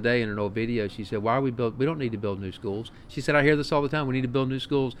say the other day in an old video. She said, "Why are we don't need to build new schools." She said, "I hear this all the time. We need to build new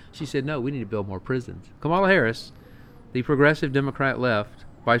schools." She said, "No, we need to build more prisons." Kamala Harris, the progressive Democrat left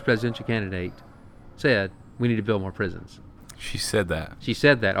vice presidential candidate, said we need to build more prisons. She said that.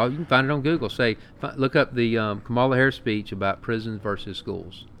 Oh, you can find it on Google. Look up the Kamala Harris speech about prisons versus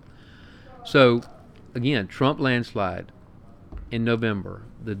schools. So, again, Trump landslide in November.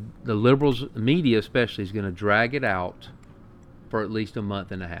 The liberals, media especially, is going to drag it out for at least a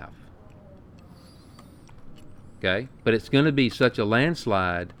month and a half. Okay? But it's going to be such a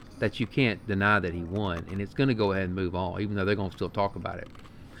landslide that you can't deny that he won. And it's going to go ahead and move on, even though they're going to still talk about it.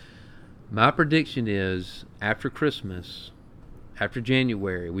 My prediction is after Christmas, after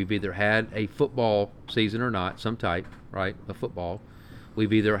January, we've either had a football season or not, some type, right, of football.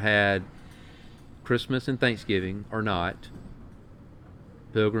 We've either had Christmas and Thanksgiving or not.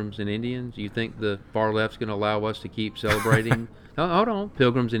 Pilgrims and Indians. You think the far left's going to allow us to keep celebrating? No, hold on,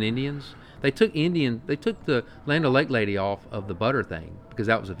 Pilgrims and Indians. They took the Land O'Lake lady off of the butter thing because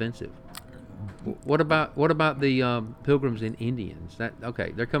that was offensive. What about the Pilgrims and Indians?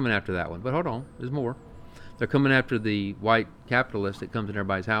 Okay, they're coming after that one. But hold on, there's more. They're coming after the white capitalist that comes in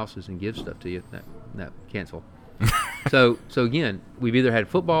everybody's houses and gives stuff to you. No, cancel. So again, we've either had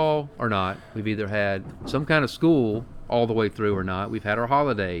football or not. We've either had some kind of school all the way through or not. We've had our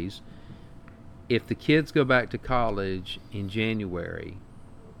holidays. If the kids go back to college in January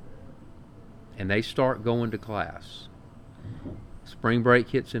and they start going to class, spring break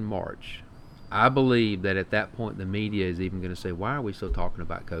hits in March, I believe that at that point the media is even going to say, why are we still talking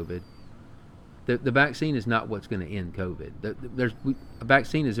about COVID? The vaccine is not what's going to end COVID. A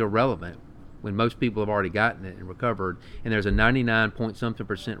vaccine is irrelevant when most people have already gotten it and recovered, and there's a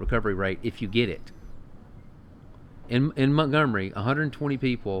 99-point-something% recovery rate if you get it. In Montgomery, 120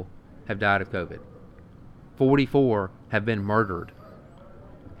 people have died of COVID. 44 have been murdered.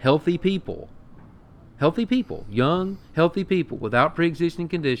 Healthy people, young, healthy people, without pre-existing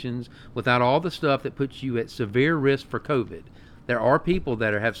conditions, without all the stuff that puts you at severe risk for COVID. There are people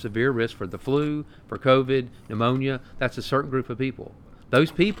that have severe risk for the flu, for COVID, pneumonia. That's a certain group of people.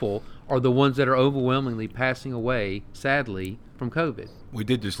 Those people are the ones that are overwhelmingly passing away, sadly, from COVID. We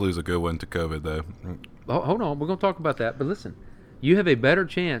did just lose a good one to COVID, though. Hold on, we're going to talk about that. But listen, you have a better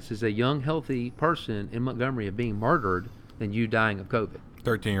chance as a young, healthy person in Montgomery of being murdered than you dying of COVID.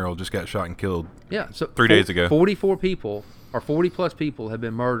 13-year-old just got shot and killed. Yeah, so 3 days ago. 44 people, or 40-plus people, have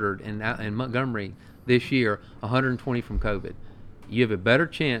been murdered in Montgomery this year, 120 from COVID. You have a better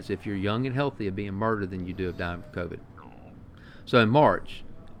chance if you're young and healthy of being murdered than you do of dying from COVID. So in March,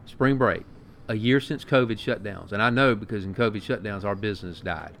 spring break, a year since COVID shutdowns, and I know because in COVID shutdowns our business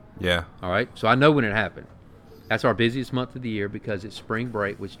died. Yeah. All right, so I know when it happened. That's our busiest month of the year because it's spring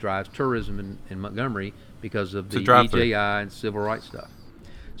break, which drives tourism in Montgomery because of the EJI and civil rights stuff.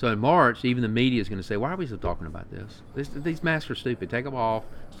 So in March, even the media is going to say, why are we still talking about this? These masks are stupid. Take them off.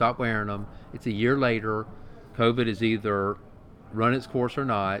 Stop wearing them. It's a year later. COVID is either run its course or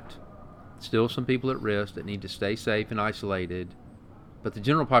not. Still some people at risk that need to stay safe and isolated. But the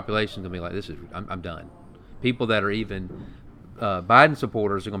general population is going to be like, I'm done. People that are even Biden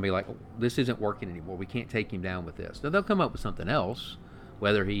supporters are going to be like, oh, this isn't working anymore. We can't take him down with this. Now, they'll come up with something else,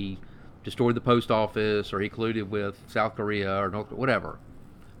 whether he destroyed the post office or he colluded with South Korea or North Korea, whatever.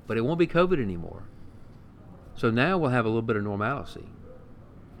 But it won't be COVID anymore. So now we'll have a little bit of normalcy.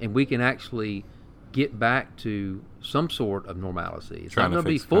 And we can actually get back to some sort of normalcy. It's not going to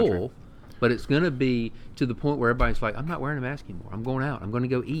be full, but it's going to be to the point where everybody's like, I'm not wearing a mask anymore. I'm going out. I'm going to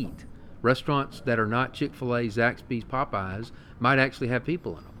go eat. Restaurants that are not Chick-fil-A, Zaxby's, Popeyes might actually have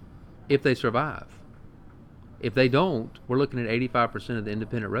people in them if they survive. If they don't, we're looking at 85% of the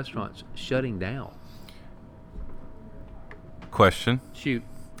independent restaurants shutting down. Question. Shoot.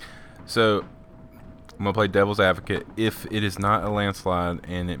 So I'm going to play devil's advocate. If it is not a landslide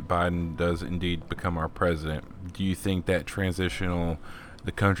and Biden does indeed become our president, do you think that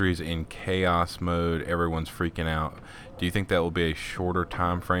the country's in chaos mode, everyone's freaking out, do you think that will be a shorter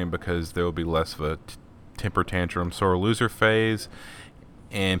time frame because there will be less of a temper tantrum, sore loser phase,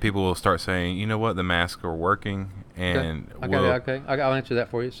 and people will start saying, you know what, the masks are working, and okay, I'll answer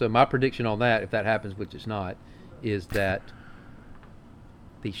that for you. So my prediction on that, if that happens, which it's not, is that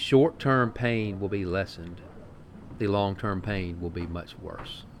the short-term pain will be lessened. The long-term pain will be much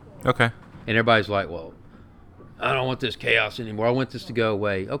worse. Okay. And everybody's like, well, I don't want this chaos anymore. I want this to go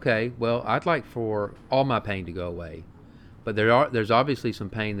away. Okay, well, I'd like for all my pain to go away. But there's obviously some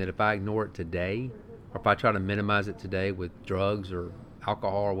pain that if I ignore it today, or if I try to minimize it today with drugs or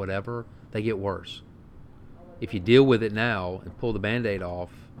alcohol or whatever, they get worse. If you deal with it now and pull the Band-Aid off,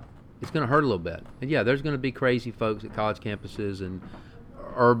 it's going to hurt a little bit. And yeah, there's going to be crazy folks at college campuses and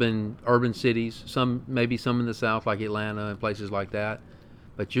urban cities, maybe some in the South like Atlanta and places like that.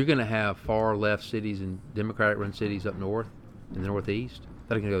 But you're going to have far left cities and Democratic-run cities up north, in the Northeast,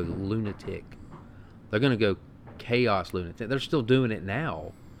 that are going to go lunatic. They're going to go chaos lunatic. They're still doing it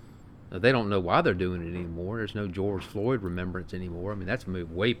now. They don't know why they're doing it anymore. There's no George Floyd remembrance anymore. I mean, that's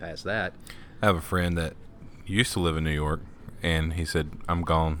moved way past that. I have a friend that used to live in New York, and he said, I'm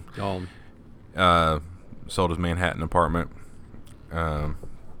gone. Sold his Manhattan apartment. Gone.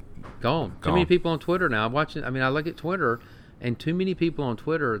 Too many people on Twitter now. I look at Twitter, and too many people on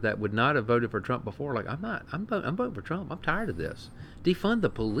Twitter that would not have voted for Trump before, like, I'm voting for Trump. I'm tired of this. Defund the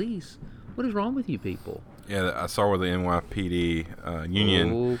police. What is wrong with you people? Yeah, I saw where the NYPD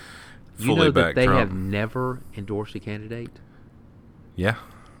union you know that they have never endorsed a candidate? Yeah.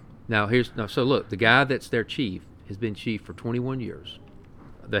 So look, the guy that's their chief has been chief for 21 years.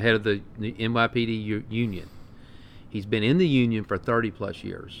 the head of the NYPD union. He's been in the union for 30 plus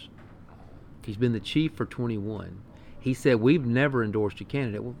years. He's been the chief for 21. He said, we've never endorsed a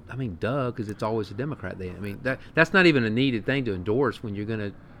candidate. Well, I mean, duh, because it's always a Democrat then. I mean, that's not even a needed thing to endorse when you're going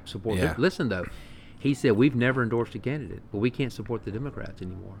to support. Yeah. Listen, though, he said, we've never endorsed a candidate, but we can't support the Democrats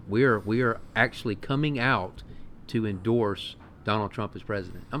anymore. We are actually coming out to endorse Donald Trump as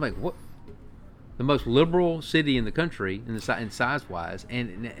president. I'm like, what? The most liberal city in the country, in size-wise,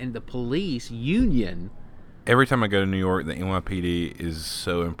 and the police union. Every time I go to New York, the NYPD is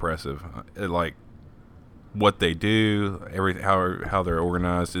so impressive. Like what they do, how they're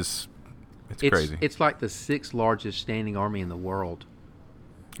organized it's crazy. It's like the 6th largest standing army in the world.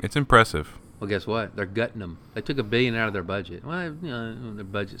 It's impressive. Well, guess what? They're gutting them. They took $1 billion out of their budget. Well, their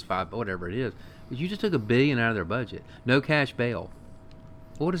budget's $5, whatever it is. But you just took $1 billion out of their budget. No cash bail.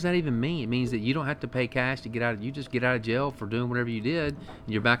 Well, what does that even mean? It means that you don't have to pay cash to get out. You just get out of jail for doing whatever you did, and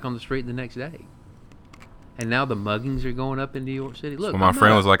you're back on the street the next day. And now the muggings are going up in New York City. Look, so my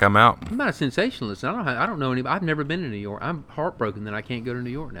friend was like, "I'm out." I'm not a sensationalist. I don't know anybody. I've never been to New York. I'm heartbroken that I can't go to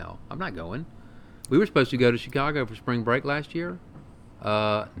New York now. I'm not going. We were supposed to go to Chicago for spring break last year.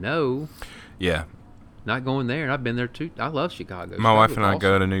 No. Yeah. Not going there. I've been there too. I love Chicago. My wife and I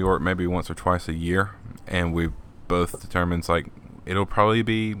go to New York maybe once or twice a year, and we both determines like it'll probably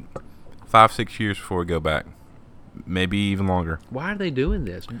be 5-6 years before we go back. Maybe even longer. Why are they doing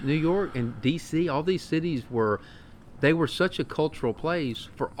this? New York and D.C., all these cities were such a cultural place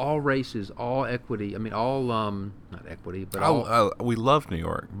for all races, all equity. I mean, all, not equity, but all. We love New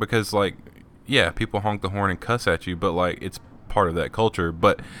York because, like, yeah, people honk the horn and cuss at you, but, like, it's part of that culture.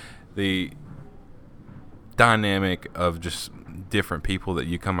 But the dynamic of just different people that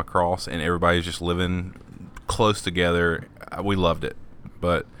you come across and everybody's just living close together, we loved it.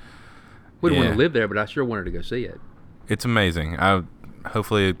 But wouldn't want to live there, but I sure wanted to go see it. It's amazing.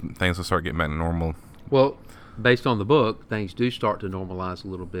 Hopefully things will start getting back to normal. Well, based on the book, things do start to normalize a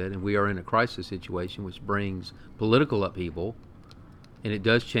little bit, and we are in a crisis situation, which brings political upheaval, and it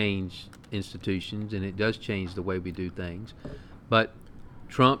does change institutions, and it does change the way we do things. But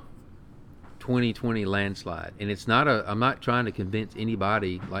Trump 2020 landslide, and it's not I'm not trying to convince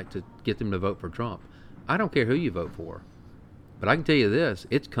anybody like to get them to vote for Trump. I don't care who you vote for, but I can tell you this: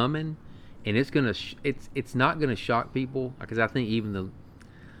 it's coming. And it's gonna, it's not gonna shock people because I think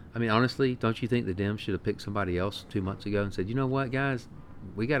I mean honestly, don't you think the Dems should have picked somebody else 2 months ago and said, you know what, guys,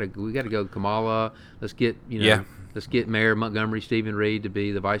 we gotta go Kamala. Let's get let's get Mayor Montgomery, Stephen Reed to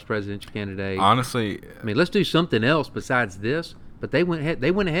be the vice presidential candidate. Honestly, I mean, let's do something else besides this. But they went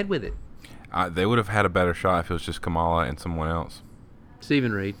ahead with it. They would have had a better shot if it was just Kamala and someone else.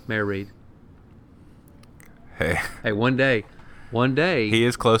 Stephen Reed, Mayor Reed. Hey, one day. He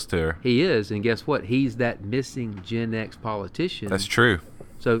is close to her. He is, and guess what? He's that missing Gen X politician. That's true.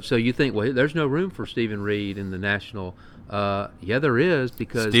 So you think, well, there's no room for Stephen Reed in the national. Yeah, there is,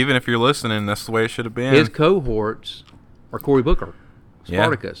 because Stephen, if you're listening, that's the way it should have been. His cohorts are Cory Booker,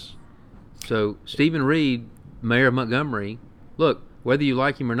 Spartacus. Yeah. So Stephen Reed, Mayor of Montgomery, look, whether you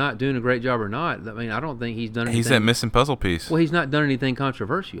like him or not, doing a great job or not, I mean, I don't think he's done anything. He's that missing puzzle piece. Well, he's not done anything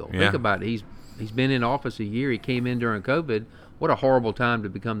controversial. Yeah. Think about it. He's been in office a year. He came in during COVID. What a horrible time to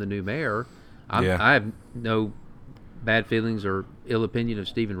become the new mayor. I have no bad feelings or ill opinion of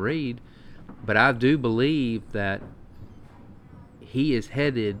Stephen Reed, but I do believe that he is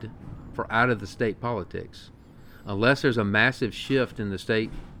headed for out of the state politics. Unless there's a massive shift in the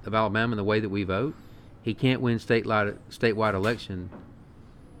state of Alabama in the way that we vote, he can't win statewide election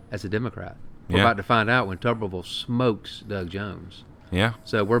as a Democrat. We're about to find out when Tuberville smokes Doug Jones. Yeah.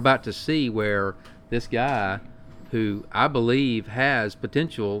 So we're about to see where this guy, who I believe has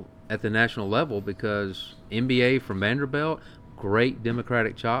potential at the national level because MBA from Vanderbilt, great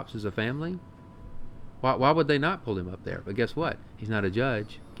Democratic chops as a family. Why would they not pull him up there? But guess what? He's not a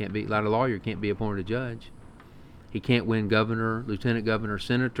judge. Not a lawyer. Can't be appointed a judge. He can't win governor, lieutenant governor,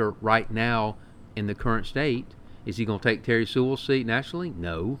 senator right now in the current state. Is he going to take Terry Sewell's seat nationally?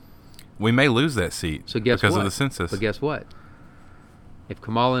 No. We may lose that seat because of the census. But guess what? If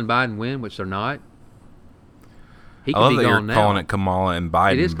Kamala and Biden win, which they're not, he can be gone now. Calling it Kamala and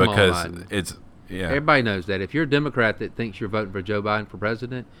Biden it is because Biden. It's Everybody knows that. If you're a Democrat that thinks you're voting for Joe Biden for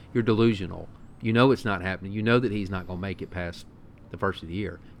president, you're delusional. You know it's not happening. You know that he's not going to make it past the first of the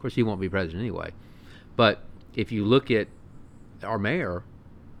year. Of course, he won't be president anyway. But if you look at our mayor,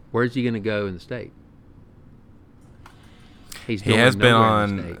 where's he going to go in the state? He has been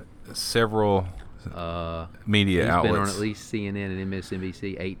on several media outlets. He's been on at least CNN and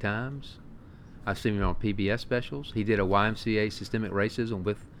MSNBC 8 times. I've seen him on PBS specials. He did a YMCA systemic racism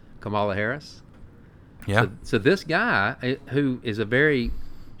with Kamala Harris. Yeah. So this guy, who is a very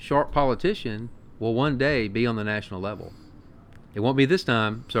sharp politician will one day be on the national level. It won't be this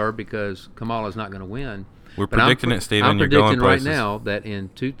time, sir, because Kamala's not going to win. We're predicting it, Stephen. I'm You're predicting going right places. now that in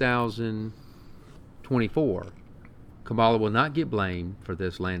 2024, Kamala will not get blamed for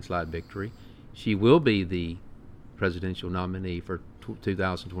this landslide victory. She will be the presidential nominee for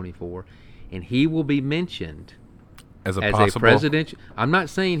 2024, and he will be mentioned as a a presidential. I'm not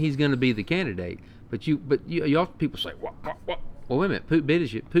saying he's going to be the candidate, but y'all people say what? Well, wait a minute. Pete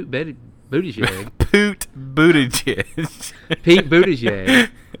Buttigieg. Pete Buttigieg. Pete Buttigieg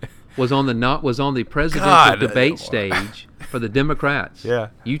was on the presidential debate stage for the Democrats. Yeah.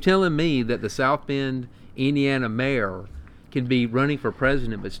 You telling me that the South Bend, Indiana mayor can be running for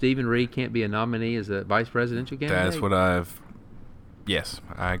president, but Stephen Reed can't be a nominee as a vice presidential candidate? That's what Yes,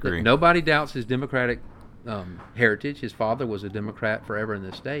 I agree. Look, nobody doubts his Democratic heritage. His father was a Democrat forever in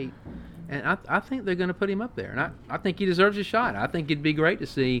the state. And I think they're going to put him up there. And I think he deserves a shot. I think it'd be great to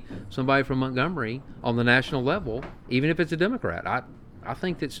see somebody from Montgomery on the national level, even if it's a Democrat. I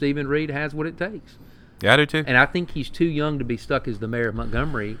think that Stephen Reed has what it takes. Yeah, I do too. And I think he's too young to be stuck as the mayor of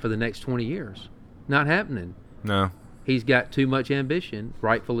Montgomery for the next 20 years. Not happening. No. He's got too much ambition,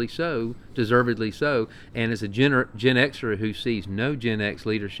 rightfully so, deservedly so. And as a Gen Xer who sees no Gen X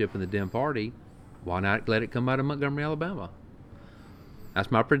leadership in the Dem Party, why not let it come out of Montgomery, Alabama? That's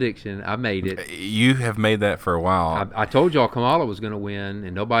my prediction. I made it. You have made that for a while. I told y'all Kamala was going to win,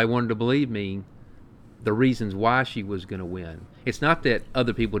 and nobody wanted to believe me the reasons why she was going to win. It's not that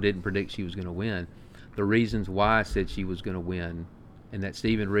other people didn't predict she was going to win. The reasons why I said she was going to win, and that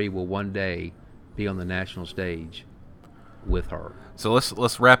Stephen Reed will one day be on the national stage with her. So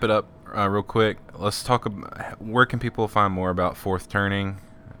let's wrap it up real quick. Let's talk about where can people find more about Fourth Turning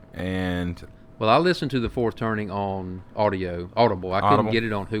and... Well, I listened to the Fourth Turning on Audible. I couldn't get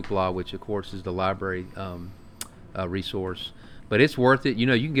it on Hoopla, which of course is the library resource. But it's worth it. You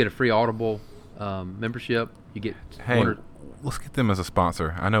know, you can get a free Audible membership. You get let's get them as a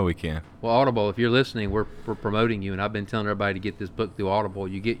sponsor. I know we can. Well, Audible, if you're listening, we're promoting you, and I've been telling everybody to get this book through Audible.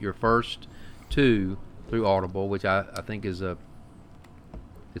 You get your first 2 through Audible, which I think is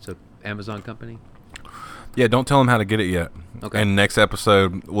it's a Amazon company. Yeah, don't tell them how to get it yet. Okay. And next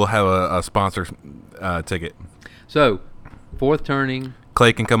episode, we'll have a sponsor ticket. So, Fourth Turning.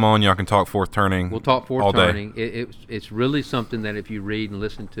 Clay can come on. Y'all can talk Fourth Turning. We'll talk Fourth all Turning. Day. It's really something that if you read and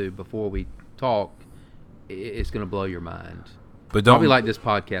listen to before we talk, it's going to blow your mind. But don't probably like this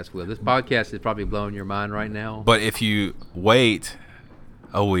podcast will. This podcast is probably blowing your mind right now. But if you wait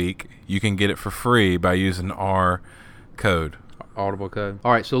a week, you can get it for free by using our code. Audible code.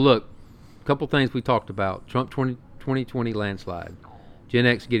 All right, so look. Couple things we talked about. Trump 2020 landslide. Gen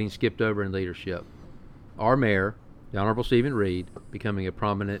X getting skipped over in leadership. Our mayor, the Honorable Stephen Reed, becoming a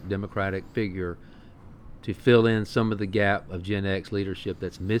prominent Democratic figure to fill in some of the gap of Gen X leadership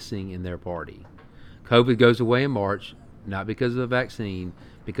that's missing in their party. COVID goes away in March, not because of the vaccine,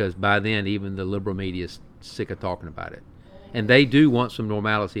 because by then even the liberal media is sick of talking about it. And they do want some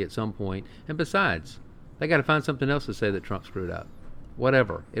normalcy at some point. And besides, they got to find something else to say that Trump screwed up.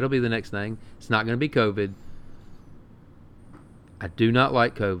 Whatever. It'll be the next thing. It's not going to be COVID. I do not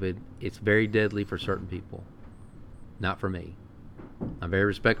like COVID. It's very deadly for certain people. Not for me. I'm very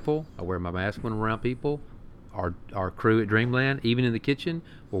respectful. I wear my mask when I'm around people. Our crew at Dreamland, even in the kitchen,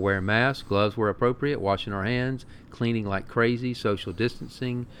 we're wearing masks, gloves where appropriate, washing our hands, cleaning like crazy, social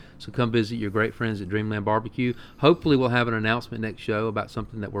distancing. So come visit your great friends at Dreamland Barbecue. Hopefully we'll have an announcement next show about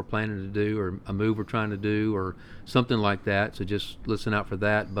something that we're planning to do or a move we're trying to do or something like that. So just listen out for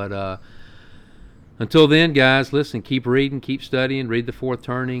that. But until then, guys, listen, keep reading, keep studying, read the Fourth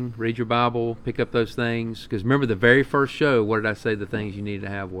Turning, read your Bible, pick up those things. Because remember the very first show, what did I say the things you needed to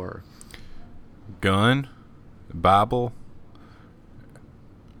have were? Gun. Bible.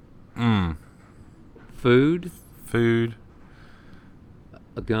 Food. A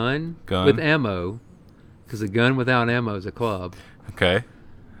gun. With ammo. Because a gun without ammo is a club. Okay.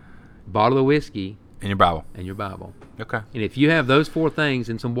 Bottle of whiskey. And your Bible. Okay. And if you have those 4 things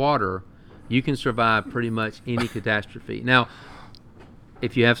and some water, you can survive pretty much any catastrophe. Now,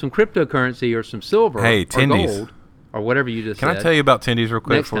 if you have some cryptocurrency or some silver or gold or whatever you just said. Can I tell you about Tendies real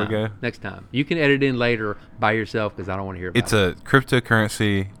quick before we go? Next time. You can edit in later by yourself because I don't want to hear about it. It's a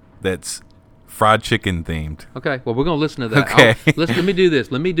cryptocurrency that's fried chicken themed. Okay. Well, we're going to listen to that. Okay. Let me do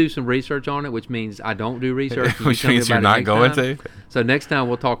this. Let me do some research on it, which means I don't do research. Which means you're not going to? So next time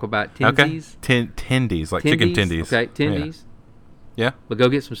we'll talk about tendies. Okay. Tendies, like chicken tendies. Okay, tendies. Yeah. But go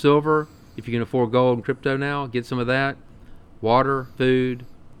get some silver. If you can afford gold and crypto now, get some of that. Water, food,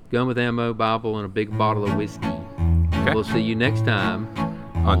 gun with ammo, Bible, and a big bottle of whiskey. Okay. We'll see you next time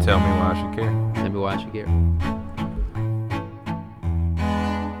on Tell Me Why I Should Care. Tell Me Why I Should Care.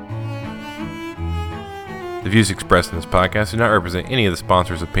 The views expressed in this podcast do not represent any of the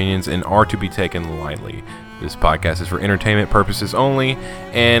sponsors' opinions and are to be taken lightly. This podcast is for entertainment purposes only,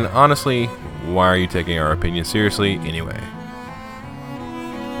 and honestly, why are you taking our opinion seriously anyway?